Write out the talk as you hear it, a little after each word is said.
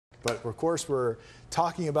But of course, we're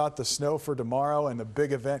talking about the snow for tomorrow and the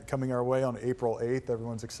big event coming our way on April 8th.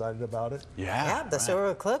 Everyone's excited about it. Yeah, the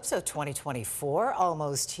solar eclipse of 2024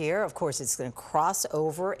 almost here. Of course, it's going to cross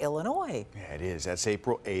over Illinois. Yeah, it is. That's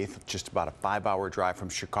April 8th, just about a 5-hour drive from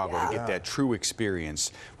Chicago to get that true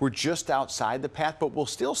experience. We're just outside the path, but we'll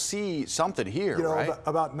still see something here, right?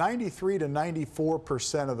 About 93 to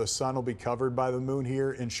 94% of the sun will be covered by the moon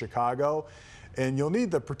here in Chicago. And you'll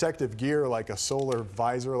need the protective gear like a solar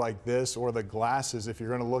visor like this, or the glasses if you're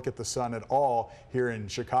going to look at the sun at all here in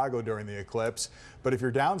Chicago during the eclipse. But if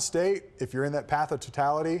you're downstate, if you're in that path of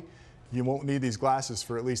totality, you won't need these glasses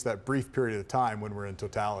for at least that brief period of time when we're in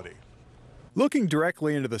totality. Looking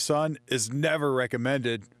directly into the sun is never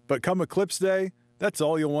recommended, but come eclipse day, that's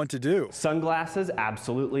all you'll want to do. Sunglasses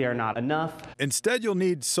absolutely are not enough. Instead, you'll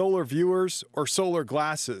need solar viewers or solar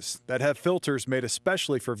glasses that have filters made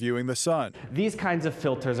especially for viewing the sun. These kinds of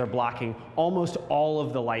filters are blocking almost all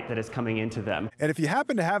of the light that is coming into them. And if you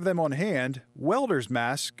happen to have them on hand, welder's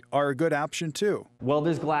masks are a good option too.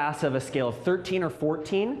 Welder's glass of a scale of 13 or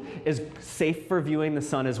 14 is safe for viewing the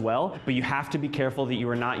sun as well, but you have to be careful that you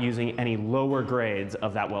are not using any lower grades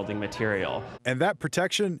of that welding material. And that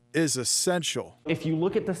protection is essential. If you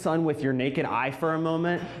look at the sun with your naked eye for a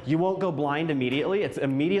moment, you won't go blind immediately. It's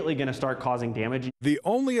immediately going to start causing damage. The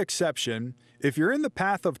only exception, if you're in the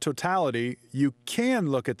path of totality, you can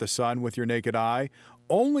look at the sun with your naked eye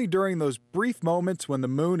only during those brief moments when the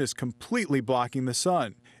moon is completely blocking the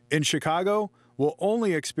sun. In Chicago, we'll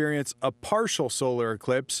only experience a partial solar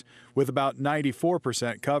eclipse with about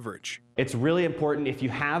 94% coverage. It's really important, if you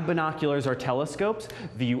have binoculars or telescopes,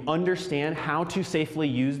 that you understand how to safely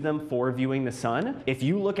use them for viewing the sun. If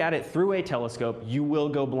you look at it through a telescope, you will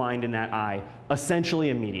go blind in that eye, essentially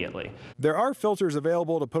immediately. There are filters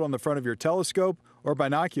available to put on the front of your telescope or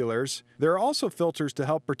binoculars. There are also filters to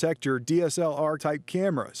help protect your DSLR type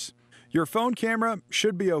cameras. Your phone camera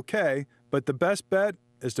should be okay, but the best bet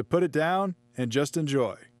is to put it down and just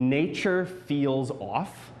enjoy. Nature feels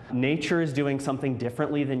off. Nature is doing something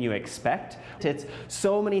differently than you expect. It's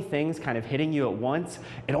so many things kind of hitting you at once.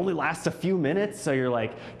 It only lasts a few minutes, so you're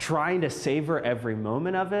like trying to savor every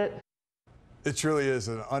moment of it. It truly is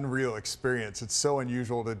an unreal experience. It's so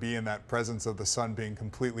unusual to be in that presence of the sun being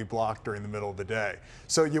completely blocked during the middle of the day.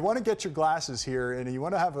 So you want to get your glasses here, and you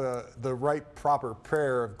want to have the right proper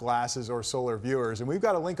pair of glasses or solar viewers. And we've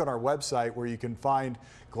got a link on our website where you can find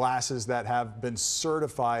glasses that have been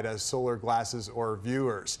certified as solar glasses or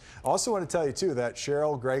viewers. I also want to tell you too that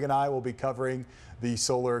Cheryl, Greg, and I will be covering the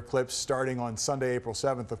solar eclipse starting on Sunday, April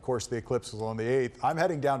 7th. Of course, the eclipse is on the 8th. I'm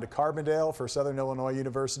heading down to Carbondale for Southern Illinois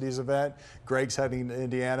University's event. Greg's heading to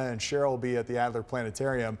Indiana, and Cheryl will be at the Adler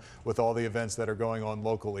Planetarium with all the events that are going on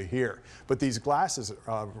locally here. But these glasses,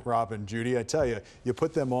 Rob and Judy, I tell you, you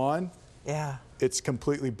put them on, it's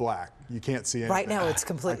completely black. You can't see anything. Right now, it's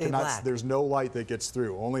completely black. There's no light that gets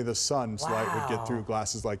through. Only the sun's light would get through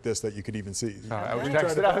glasses like this that you could even see. I was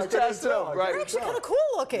testing them. You're actually kind of cool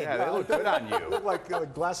looking. Yeah, they look good on you. They look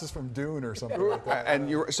like glasses from Dune or something like that.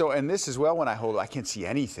 And this as well, when I hold it, I can't see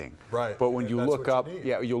anything. Right. But when you look up,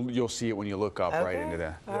 you'll see it when you look up right into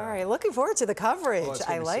that. All right, looking forward to the coverage. Well,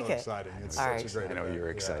 I like it. Exciting. It's All such a great I know you're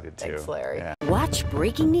excited too. Thanks, Larry. Yeah. Watch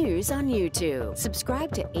breaking news on YouTube.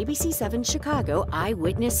 Subscribe to ABC7 Chicago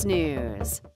Eyewitness News.